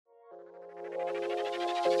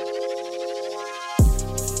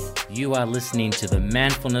You are listening to the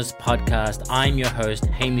Manfulness Podcast. I'm your host,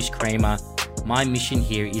 Hamish Kramer. My mission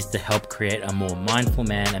here is to help create a more mindful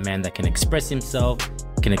man, a man that can express himself,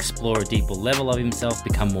 can explore a deeper level of himself,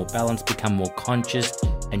 become more balanced, become more conscious,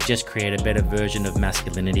 and just create a better version of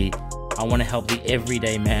masculinity. I want to help the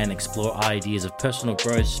everyday man explore ideas of personal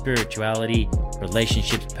growth, spirituality,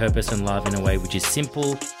 relationships, purpose, and love in a way which is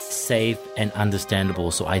simple, safe, and understandable.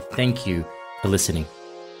 So I thank you for listening.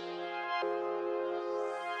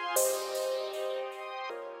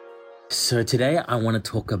 So today I want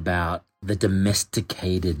to talk about the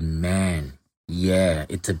domesticated man. Yeah,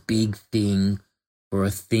 it's a big thing or a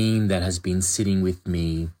theme that has been sitting with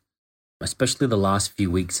me, especially the last few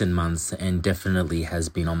weeks and months, and definitely has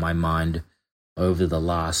been on my mind over the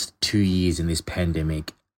last 2 years in this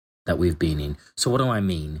pandemic that we've been in. So what do I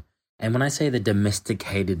mean? And when I say the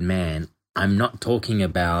domesticated man, I'm not talking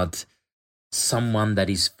about someone that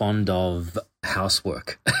is fond of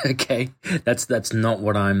housework. Okay, that's not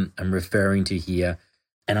what I'm referring to here.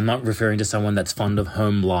 And I'm not referring to someone that's fond of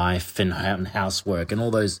home life and housework and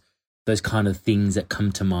all those kind of things that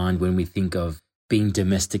come to mind when we think of being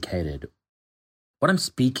domesticated. What I'm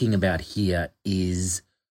speaking about here is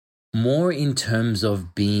more in terms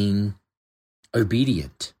of being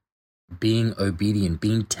obedient, being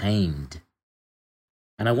tamed.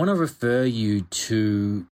 And I want to refer you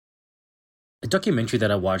to a documentary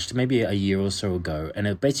that I watched maybe a year or so ago, and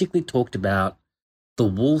it basically talked about the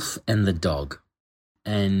wolf and the dog.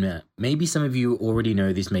 And maybe some of you already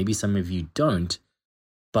know this, maybe some of you don't,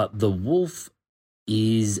 but the wolf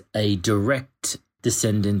is a direct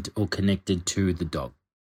descendant or connected to the dog.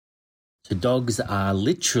 So dogs are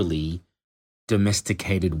literally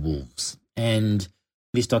domesticated wolves. And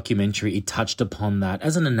this documentary, it touched upon that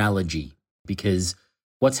as an analogy, because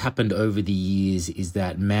what's happened over the years is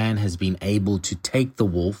that man has been able to take the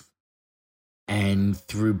wolf and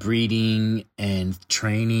through breeding and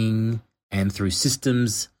training and through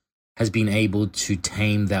systems has been able to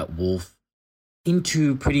tame that wolf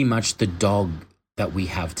into pretty much the dog that we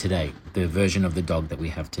have today, the version of the dog that we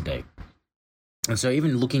have today. And so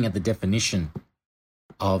even looking at the definition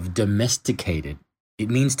of domesticated, it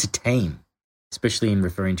means to tame, especially in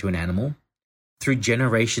referring to an animal, through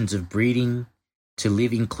generations of breeding, to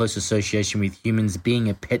live in close association with humans, being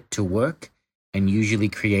a pet to work, and usually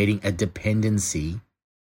creating a dependency.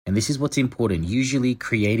 And this is what's important, usually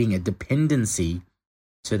creating a dependency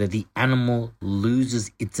so that the animal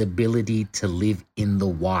loses its ability to live in the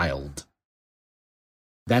wild.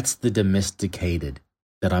 That's the domesticated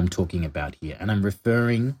that I'm talking about here. And I'm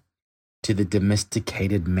referring to the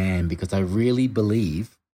domesticated man because I really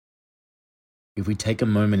believe, if we take a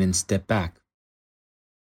moment and step back,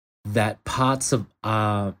 that parts of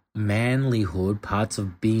our manlyhood, parts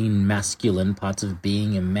of being masculine, parts of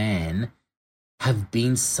being a man have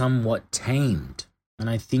been somewhat tamed. And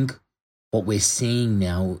I think what we're seeing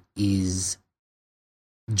now is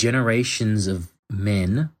generations of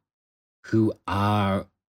men who are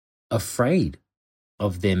afraid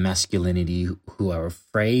of their masculinity, who are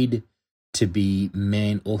afraid to be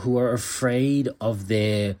men, or who are afraid of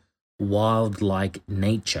their wildlike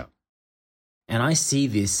nature. And I see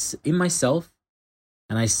this in myself,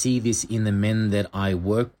 and I see this in the men that I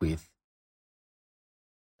work with,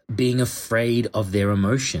 being afraid of their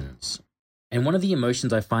emotions. And one of the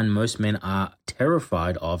emotions I find most men are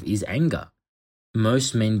terrified of is anger.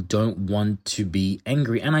 Most men don't want to be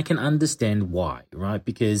angry, and I can understand why, right?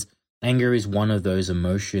 Because anger is one of those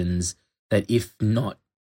emotions that, if not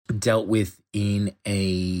dealt with in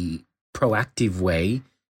a proactive way,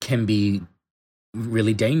 can be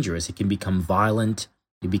really dangerous. It can become violent.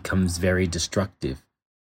 It becomes very destructive.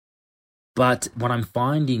 But what I'm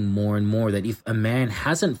finding more and more, that if a man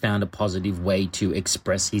hasn't found a positive way to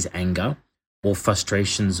express his anger or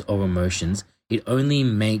frustrations or emotions, it only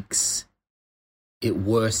makes it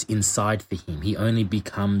worse inside for him. He only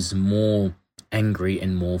becomes more angry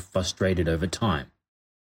and more frustrated over time.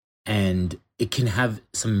 And it can have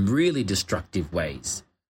some really destructive ways,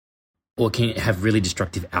 or can have really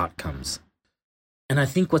destructive outcomes. And I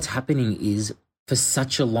think what's happening is, for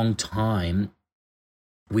such a long time,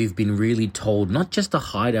 we've been really told not just to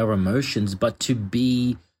hide our emotions, but to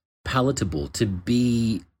be palatable, to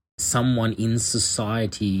be someone in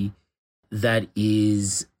society that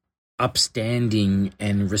is upstanding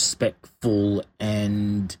and respectful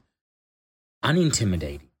and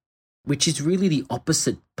unintimidating, which is really the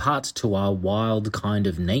opposite part to our wild kind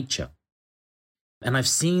of nature. And I've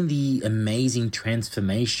seen the amazing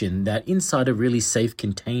transformation that inside a really safe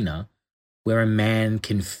container, where a man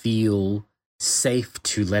can feel safe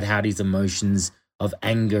to let out his emotions of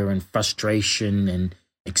anger and frustration and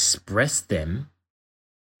express them,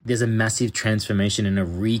 there's a massive transformation and a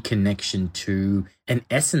reconnection to an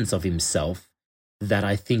essence of himself that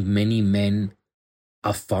I think many men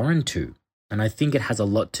are foreign to. And I think it has a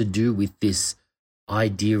lot to do with this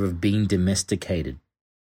idea of being domesticated.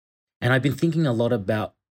 And I've been thinking a lot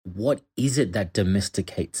about what is it that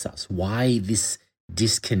domesticates us? Why this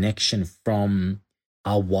disconnection from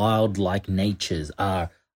our wildlike natures, our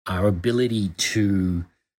ability to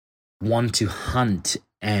want to hunt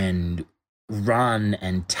and run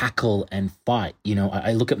and tackle and fight. You know,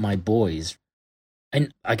 I look at my boys,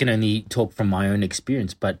 and I can only talk from my own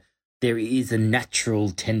experience, but there is a natural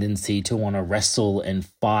tendency to want to wrestle and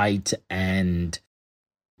fight and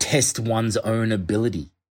test one's own ability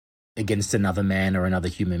against another man or another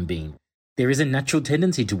human being. There is a natural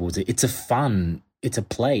tendency towards it. It's a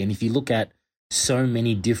play. And if you look at so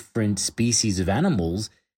many different species of animals,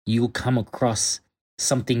 you'll come across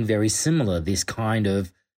something very similar, this kind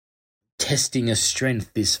of testing a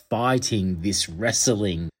strength, this fighting, this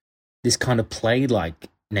wrestling, this kind of play-like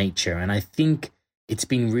nature. And I think it's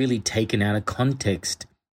been really taken out of context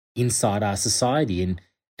inside our society.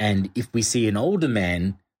 And if we see an older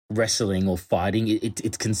man wrestling or fighting,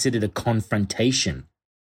 it's considered a confrontation.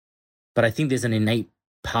 But I think there's an innate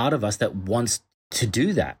part of us that wants to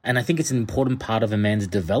do that. And I think it's an important part of a man's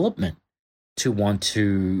development to want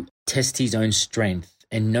to test his own strength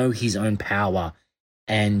and know his own power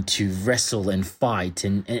and to wrestle and fight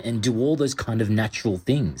and do all those kind of natural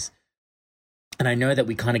things. And I know that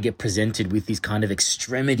we kind of get presented with these kind of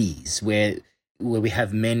extremities where we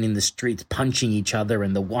have men in the streets punching each other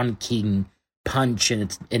and the one king punch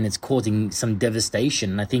and it's causing some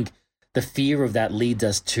devastation. And I think the fear of that leads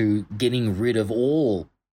us to getting rid of all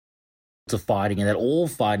to fighting, and that all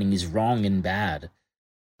fighting is wrong and bad.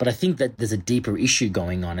 But I think that there's a deeper issue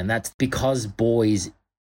going on, and that's because boys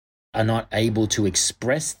are not able to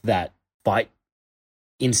express that fight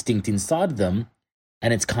instinct inside them,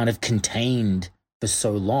 and it's kind of contained for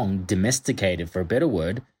so long, domesticated for a better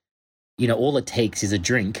word. You know, all it takes is a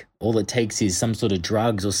drink. All it takes is some sort of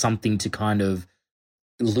drugs or something to kind of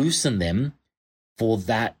loosen them for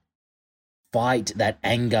that fight, that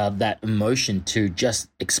anger, that emotion to just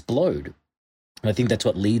explode. And I think that's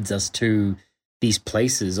what leads us to these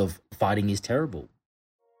places of fighting is terrible.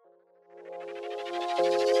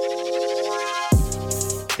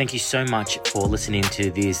 Thank you so much for listening to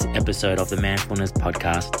this episode of the Manfulness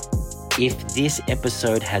Podcast. If this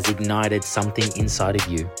episode has ignited something inside of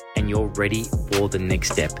you and you're ready for the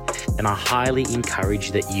next step, then I highly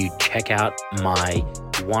encourage that you check out my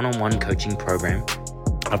one-on-one coaching program.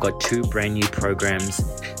 I've got 2 brand new programs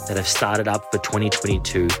that have started up for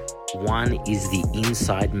 2022. One is the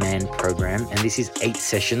Inside Man program, and this is 8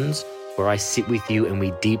 sessions where I sit with you and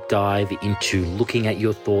we deep dive into looking at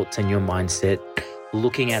your thoughts and your mindset,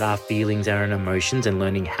 looking at our feelings and our emotions and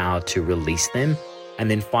learning how to release them. And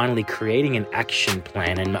then finally creating an action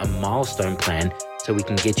plan and a milestone plan so we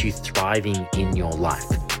can get you thriving in your life.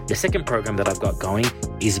 The second program that I've got going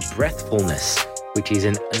is Breathfulness, which is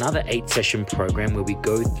another 8-session program where we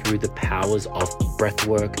go through the powers of breath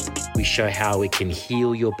work. We show how it can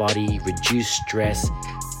heal your body, reduce stress,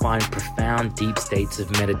 find profound deep states of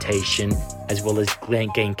meditation, as well as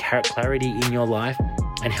gain clarity in your life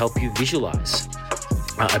and help you visualize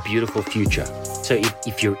a beautiful future. So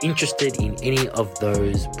if you're interested in any of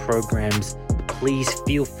those programs, please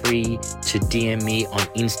feel free to DM me on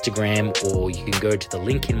Instagram, or you can go to the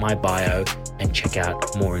link in my bio and check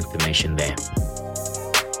out more information there.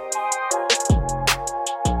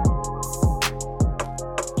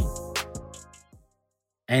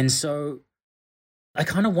 And so I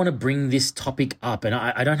kind of want to bring this topic up, and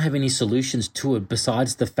I don't have any solutions to it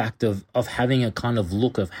besides the fact of having a kind of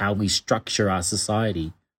look of how we structure our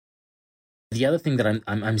society. The other thing that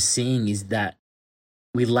I'm seeing is that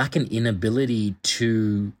we lack an inability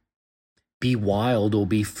to be wild or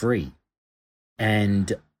be free.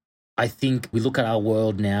 And I think we look at our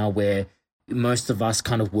world now where most of us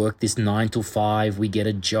kind of work this 9 to 5, we get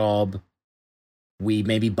a job, we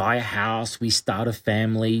maybe buy a house, we start a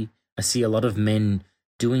family. I see a lot of men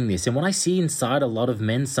doing this. And what I see inside a lot of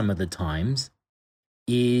men some of the times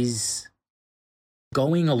is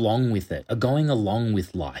going along with it, or going along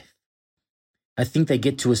with life. I think they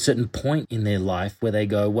get to a certain point in their life where they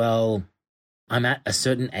go, well, I'm at a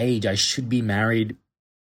certain age, I should be married,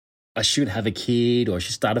 I should have a kid, or I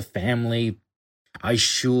should start a family, I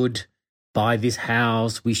should buy this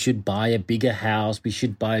house, we should buy a bigger house, we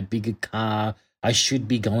should buy a bigger car, I should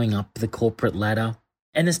be going up the corporate ladder.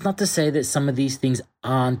 And it's not to say that some of these things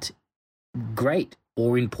aren't great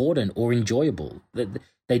or important or enjoyable.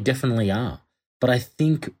 They definitely are. But I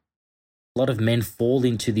think a lot of men fall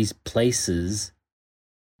into these places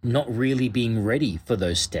not really being ready for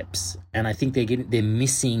those steps. And I think they're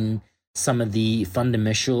missing some of the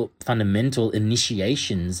fundamental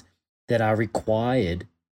initiations that are required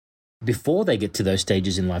before they get to those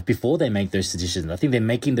stages in life, before they make those decisions. I think they're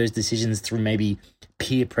making those decisions through maybe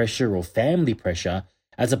peer pressure or family pressure,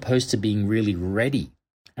 as opposed to being really ready.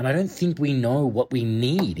 And I don't think we know what we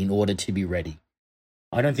need in order to be ready.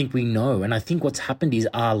 I don't think we know. And I think what's happened is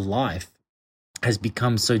our life has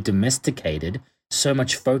become so domesticated, so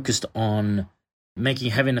much focused on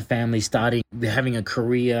having a family, having a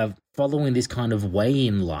career, following this kind of way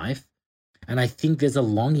in life. And I think there's a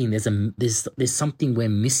longing, there's something we're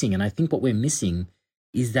missing. And I think what we're missing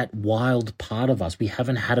is that wild part of us. We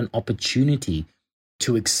haven't had an opportunity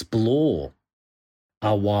to explore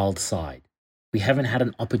our wild side. We haven't had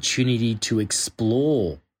an opportunity to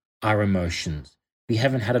explore our emotions. We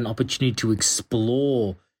haven't had an opportunity to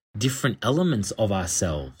explore different elements of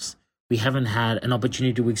ourselves. We haven't had an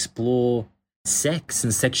opportunity to explore sex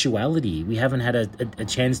and sexuality. We haven't had a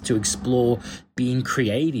chance to explore being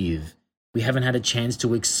creative. We haven't had a chance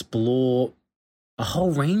to explore a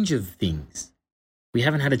whole range of things. We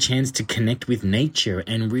haven't had a chance to connect with nature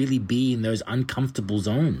and really be in those uncomfortable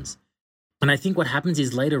zones. And I think what happens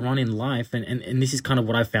is later on in life, and this is kind of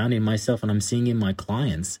what I found in myself and I'm seeing in my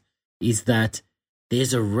clients, is that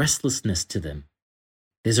there's a restlessness to them.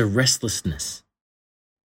 There's a restlessness.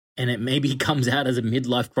 And it maybe comes out as a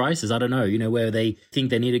midlife crisis. I don't know, where they think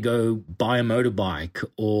they need to go buy a motorbike,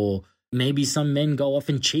 or maybe some men go off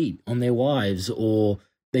and cheat on their wives, or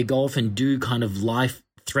they go off and do kind of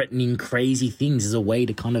life-threatening, crazy things as a way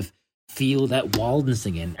to kind of feel that wildness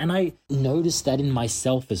again. And I noticed that in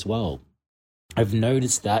myself as well. I've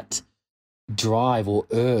noticed that drive or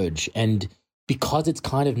urge, and because it's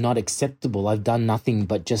kind of not acceptable, I've done nothing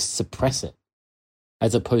but just suppress it,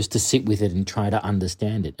 as opposed to sit with it and try to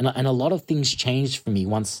understand it. And a lot of things changed for me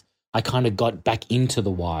once I kind of got back into the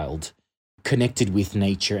wild, connected with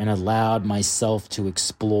nature, and allowed myself to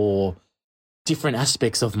explore different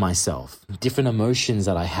aspects of myself, different emotions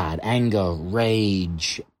that I had: anger,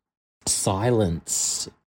 rage, silence,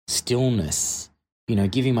 stillness,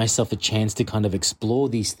 giving myself a chance to kind of explore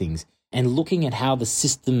these things and looking at how the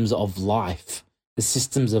systems of life, the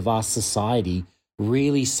systems of our society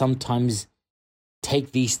really sometimes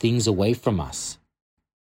take these things away from us.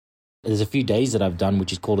 There's a few days that I've done,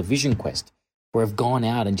 which is called a vision quest, where I've gone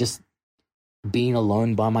out and just been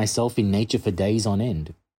alone by myself in nature for days on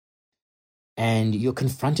end. And you're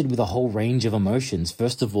confronted with a whole range of emotions.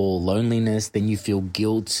 First of all, loneliness, then you feel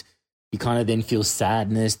guilt, you kind of then feel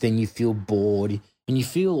sadness, then you feel bored, and you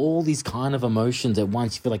feel all these kind of emotions at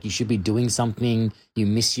once. You feel like you should be doing something, you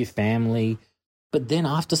miss your family. But then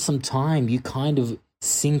after some time, you kind of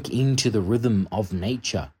sink into the rhythm of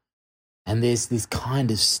nature. And there's this kind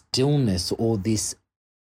of stillness, or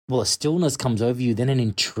a stillness comes over you, then an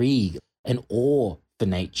intrigue, an awe for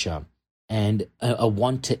nature, and a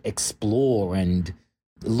want to explore and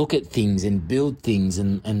look at things and build things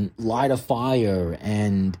and light a fire.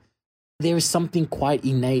 And there is something quite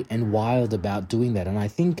innate and wild about doing that. And I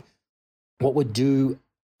think what would do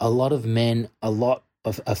a lot of men a lot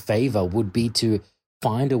of a favor would be to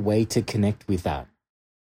find a way to connect with that,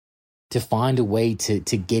 to find a way to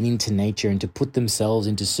get into nature and to put themselves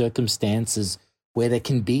into circumstances where they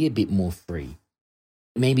can be a bit more free.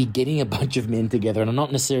 Maybe getting a bunch of men together, and I'm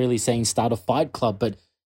not necessarily saying start a fight club, but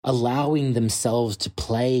allowing themselves to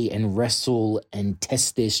play and wrestle and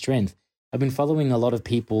test their strength. I've been following a lot of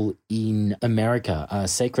people in America,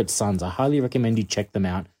 Sacred Sons. I highly recommend you check them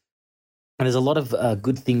out. And there's a lot of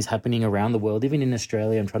good things happening around the world, even in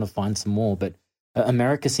Australia. I'm trying to find some more, but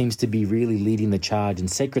America seems to be really leading the charge.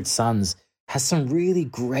 And Sacred Sons has some really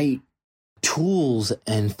great tools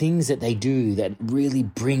and things that they do that really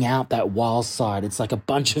bring out that wild side. It's like a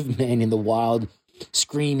bunch of men in the wild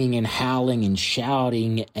screaming and howling and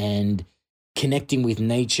shouting and connecting with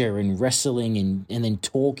nature and wrestling and then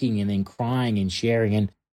talking and then crying and sharing.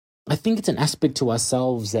 And I think it's an aspect to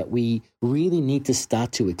ourselves that we really need to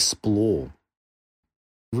start to explore.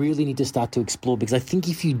 Because I think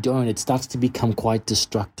if you don't, it starts to become quite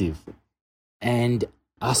destructive. And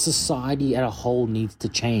our society as a whole needs to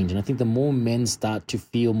change. And I think the more men start to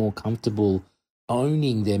feel more comfortable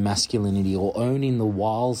owning their masculinity or owning the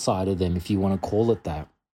wild side of them, if you want to call it that,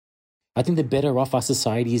 I think the better off our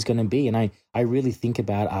society is going to be. And I really think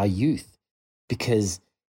about our youth, because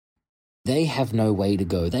they have no way to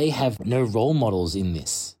go. They have no role models in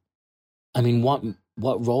this. I mean, what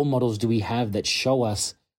role models do we have that show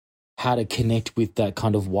us how to connect with that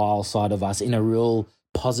kind of wild side of us in a real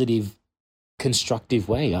positive, constructive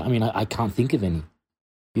way? I mean, I can't think of any.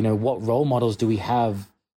 What role models do we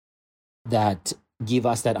have that give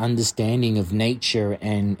us that understanding of nature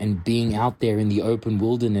and being out there in the open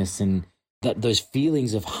wilderness, and that those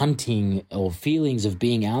feelings of hunting or feelings of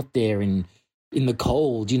being out there in the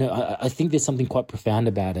cold. I think there's something quite profound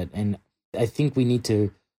about it. And I think we need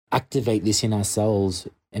to activate this in ourselves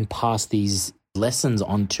and pass these lessons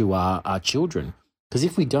on to our children. Because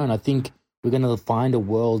if we don't, I think we're going to find a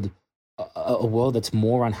world that's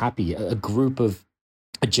more unhappy, a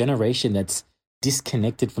generation that's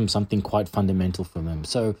disconnected from something quite fundamental for them.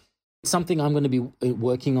 So it's something I'm going to be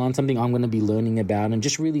working on, something I'm going to be learning about, and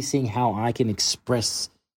just really seeing how I can express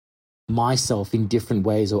myself in different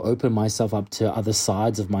ways or open myself up to other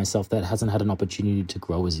sides of myself that hasn't had an opportunity to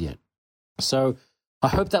grow as yet. So I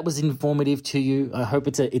hope that was informative to you. I hope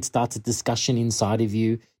it starts a discussion inside of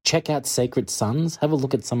you. Check out Sacred Sons. Have a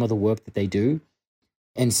look at some of the work that they do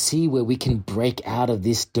and see where we can break out of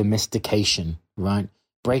this domestication, right?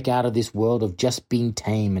 Break out of this world of just being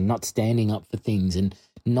tame and not standing up for things and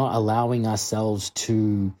not allowing ourselves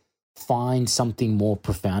to find something more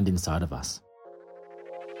profound inside of us.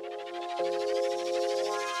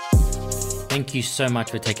 Thank you so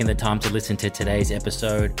much for taking the time to listen to today's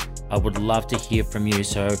episode. I would love to hear from you.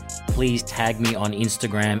 So please tag me on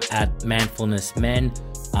Instagram at manfulnessmen.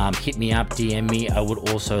 Hit me up, DM me. I would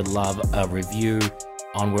also love a review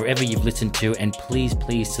on wherever you've listened to. And please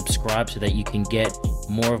subscribe so that you can get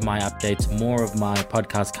more of my updates, more of my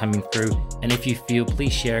podcasts coming through. And if you feel,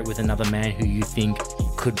 please share it with another man who you think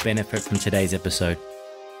could benefit from today's episode.